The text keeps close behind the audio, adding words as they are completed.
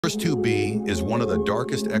TrES-2b is one of the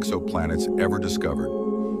darkest exoplanets ever discovered.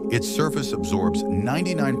 Its surface absorbs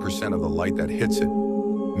 99% of the light that hits it,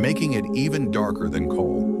 making it even darker than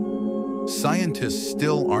coal. Scientists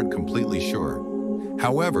still aren't completely sure.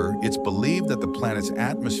 However, it's believed that the planet's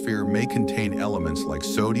atmosphere may contain elements like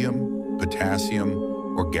sodium, potassium,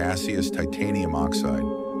 or gaseous titanium oxide,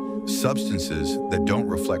 substances that don't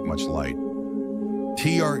reflect much light.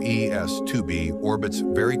 TrES-2b orbits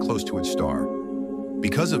very close to its star.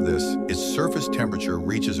 Because of this, its surface temperature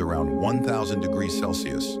reaches around 1,000 degrees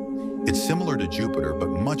Celsius. It's similar to Jupiter, but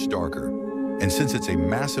much darker. And since it's a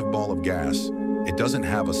massive ball of gas, it doesn't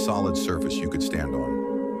have a solid surface you could stand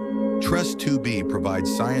on. TrES-2b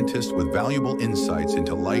provides scientists with valuable insights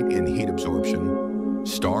into light and heat absorption,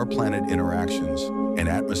 star-planet interactions, and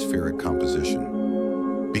atmospheric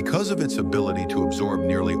composition. Because of its ability to absorb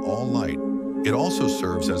nearly all light, it also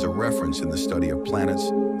serves as a reference in the study of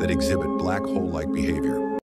planets that exhibit black hole-like behavior.